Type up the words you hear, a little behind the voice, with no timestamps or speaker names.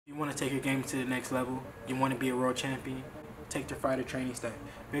want to take your game to the next level, you want to be a world champion, take the fighter training stack.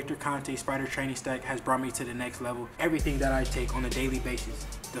 Victor Conte's fighter training stack has brought me to the next level. Everything that I take on a daily basis,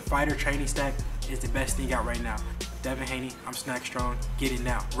 the fighter training stack is the best thing out right now. Devin Haney, I'm Snack Strong. Get it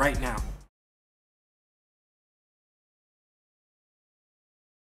now, right now.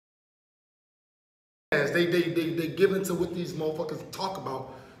 They give into what these motherfuckers talk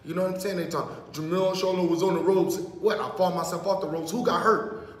about. You know what I'm saying? They talk, Jermell Charlo was on the ropes. What? I fought myself off the ropes. Who got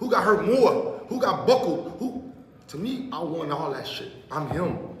hurt? Who got hurt more? Who got buckled? Who? To me, I won all that shit. I'm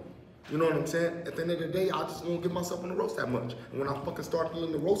him. You know what I'm saying? At the end of the day, I just won't get myself on the ropes that much. And when I fucking start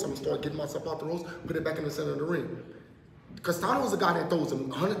feeling the ropes, I'm gonna start getting myself off the ropes, put it back in the center of the ring. Castano was a guy that throws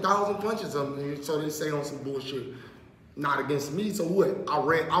 100,000 punches on me, so they say on some bullshit. Not against me, so what? I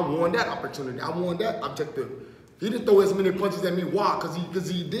won that opportunity. I won that objective. He didn't throw as many punches at me. Why? Because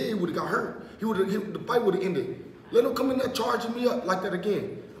he did, he would have got hurt. The fight would have ended. Let him come in there charging me up like that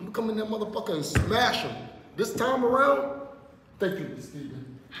again. I'm gonna come in there, motherfucker, and smash him. This time around, thank you,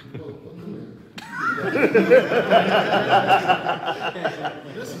 Steven.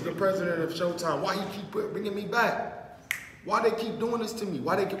 This is the president of Showtime. Why he keep bringing me back? Why they keep doing this to me?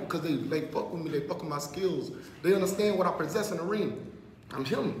 Why they keep, because they fuck with me, they fuck with my skills. They understand what I possess in the ring. I'm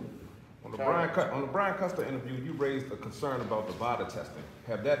him. On the Brian Castano interview, you raised a concern about the VADA testing.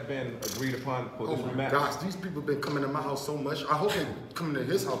 Have that been agreed upon for this rematch? Oh my gosh, these people been coming to my house so much. I hope they coming to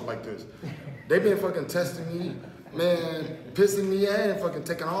his house like this. They been fucking testing me, man, pissing me and fucking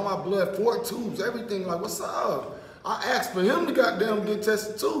taking all my blood, 4 tubes, everything. Like, what's up? I asked for him to goddamn get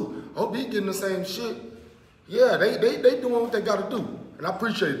tested too. Hope he getting the same shit. Yeah, they doing what they gotta do. And I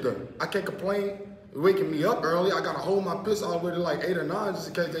appreciate them. I can't complain. They're waking me up early. I gotta hold my piss all the way to like 8 or 9 just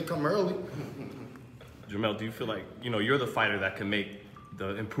in case they come early. Jermell, do you feel like, you're the fighter that can make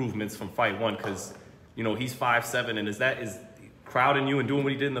the improvements from fight one? Because, he's 5'7", and is crowding you and doing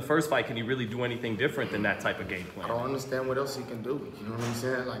what he did in the first fight, can he really do anything different than that type of game plan? I don't understand what else he can do. You know what I'm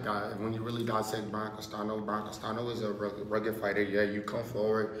saying? Like, when you really dissect Brian Castano is a rugged fighter. Yeah, you come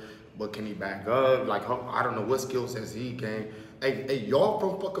forward, but can he back up? Like, I don't know what skill sets he gained. Hey, y'all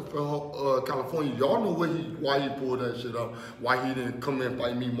from California, y'all know why he pulled that shit up, why he didn't come in and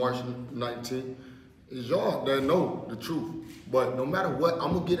fight me March 19th. It's y'all that know the truth. But no matter what,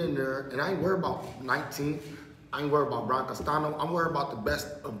 I'm gonna get in there, and I ain't worried about 19th. I ain't worried about Brian Castano. I'm worried about the best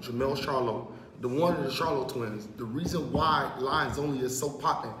of Jermell Charlo, the one of the Charlo twins. The reason why Lions Only is so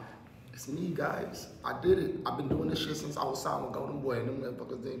popping, it's me, guys. I did it. I've been doing this shit since I was signed with Golden Boy, and them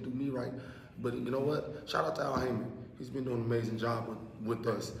motherfuckers didn't do me right. But you know what? Shout out to Al Heyman. He's been doing an amazing job with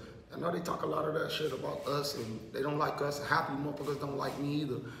us. I know they talk a lot of that shit about us, and they don't like us. Happy motherfuckers don't like me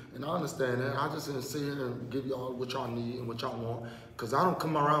either. And I understand that. I just didn't sit here and give y'all what y'all need and what y'all want, because I don't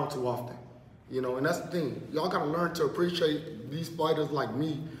come around too often. And that's the thing. Y'all gotta learn to appreciate these fighters like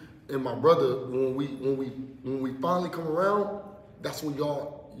me and my brother. When we finally come around, that's when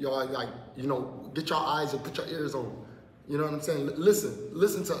y'all like, get your eyes and put your ears on. You know what I'm saying?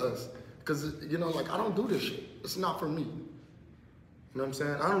 Listen to us. Because, like, I don't do this shit. It's not for me. You know what I'm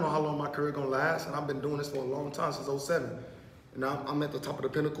saying? I don't know how long my career gonna last, and I've been doing this for a long time, since 07. And I'm at the top of the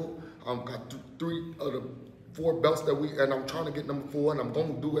pinnacle. I've got 3 of the 4 belts and I'm trying to get number 4, and I'm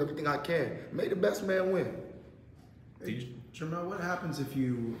gonna do everything I can. May the best man win. Hey, Jermell, what happens if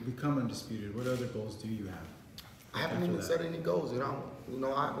you become undisputed? What other goals do you have? I haven't even set any goals, I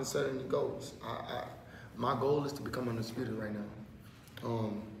haven't set any goals. My goal is to become undisputed right now.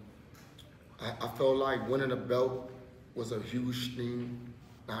 I felt like winning a belt was a huge thing.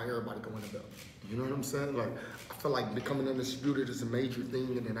 Now everybody can win a belt. You know what I'm saying? Like, I feel like becoming undisputed is a major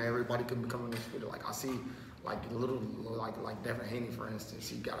thing, and then everybody can become undisputed. Like, I see, like Devin Haney, for instance,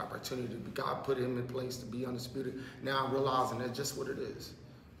 he got opportunity. God put him in place to be undisputed. Now I'm realizing that's just what it is.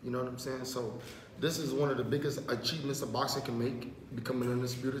 You know what I'm saying? So this is one of the biggest achievements a boxer can make, becoming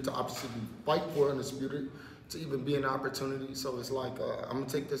undisputed, to obviously fight for undisputed, to even be an opportunity. So it's like, I'm gonna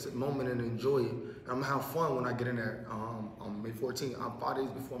take this moment and enjoy it. And I'm gonna have fun when I get in there on May 14th. 5 days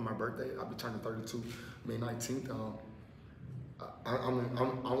before my birthday. I'll be turning 32, May 19th.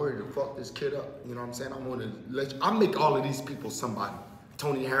 I'm ready to fuck this kid up. You know what I'm saying? I'm gonna I make all of these people somebody.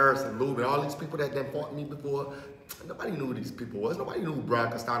 Tony Harris and Lubin, all these people that fought me before. Nobody knew who these people was. Nobody knew who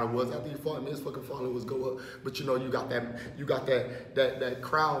Brian Castano was. After he fought me, his fucking following was go up. But you got that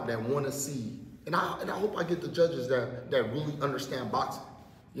crowd that wanna see. And I hope I get the judges that really understand boxing.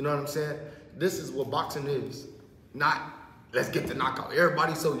 You know what I'm saying? This is what boxing is. Not, let's get the knockout.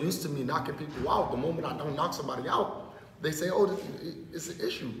 Everybody's so used to me knocking people out. The moment I don't knock somebody out, they say, oh, it's an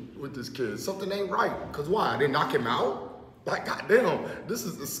issue with this kid. Something ain't right. Because why? I didn't knock him out? Like, goddamn, this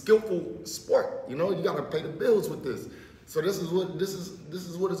is a skillful sport. You gotta pay the bills with this. So this is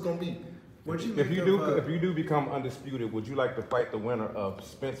what it's gonna be. If you do become undisputed, would you like to fight the winner of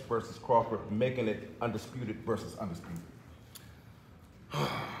Spence versus Crawford, making it undisputed versus undisputed?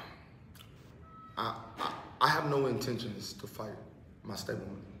 I have no intentions to fight my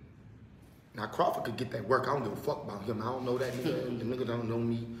stableman. Now Crawford could get that work. I don't give a fuck about him. I don't know that nigga. The nigga don't know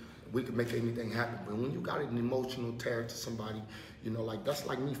me. We could make anything happen. But when you got an emotional tear to somebody, you know, like that's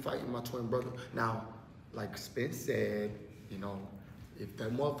like me fighting my twin brother. Now, like Spence said, you know, if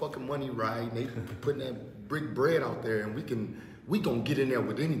that motherfucking money right, they putting that brick bread out there, and we gonna get in there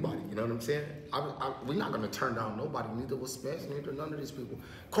with anybody. You know what I'm saying? We're not gonna turn down nobody. Neither was Spence, neither none of these people.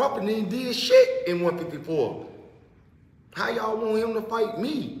 Crawford didn't did shit in 154. How y'all want him to fight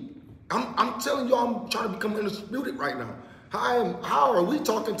me? I'm telling you, I'm trying to become undisputed right now. How are we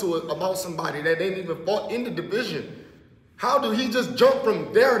talking about somebody that ain't even fought in the division? How do he just jump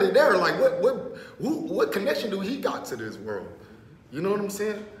from there to there? Like what connection do he got to this world? You know what I'm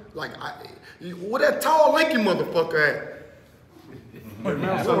saying? Like, where that tall, lanky motherfucker at?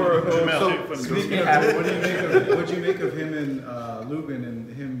 Speaking of, what do you make of him and Lubin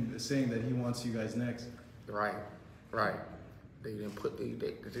and him saying that he wants you guys next? Right. They didn't put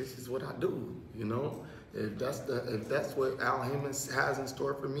this is what I do, you know? If that's what Al Heyman has in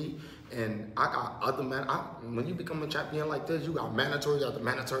store for me, and I got other when you become a champion like this, you got mandatories after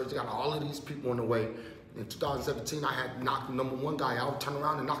mandatories, you got all of these people on the way. In 2017, I had knocked the #1 guy out, turn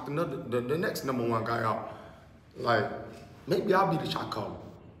around and knock the next #1 guy out. Like, maybe I'll be the shot caller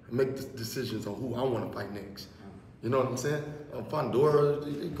and make the decisions on who I want to fight next. You know what I'm saying?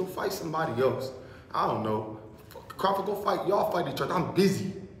 Fondora, go fight somebody else. I don't know. Crawford, go fight. Y'all fight each other. I'm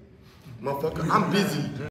busy. Motherfucker, I'm busy.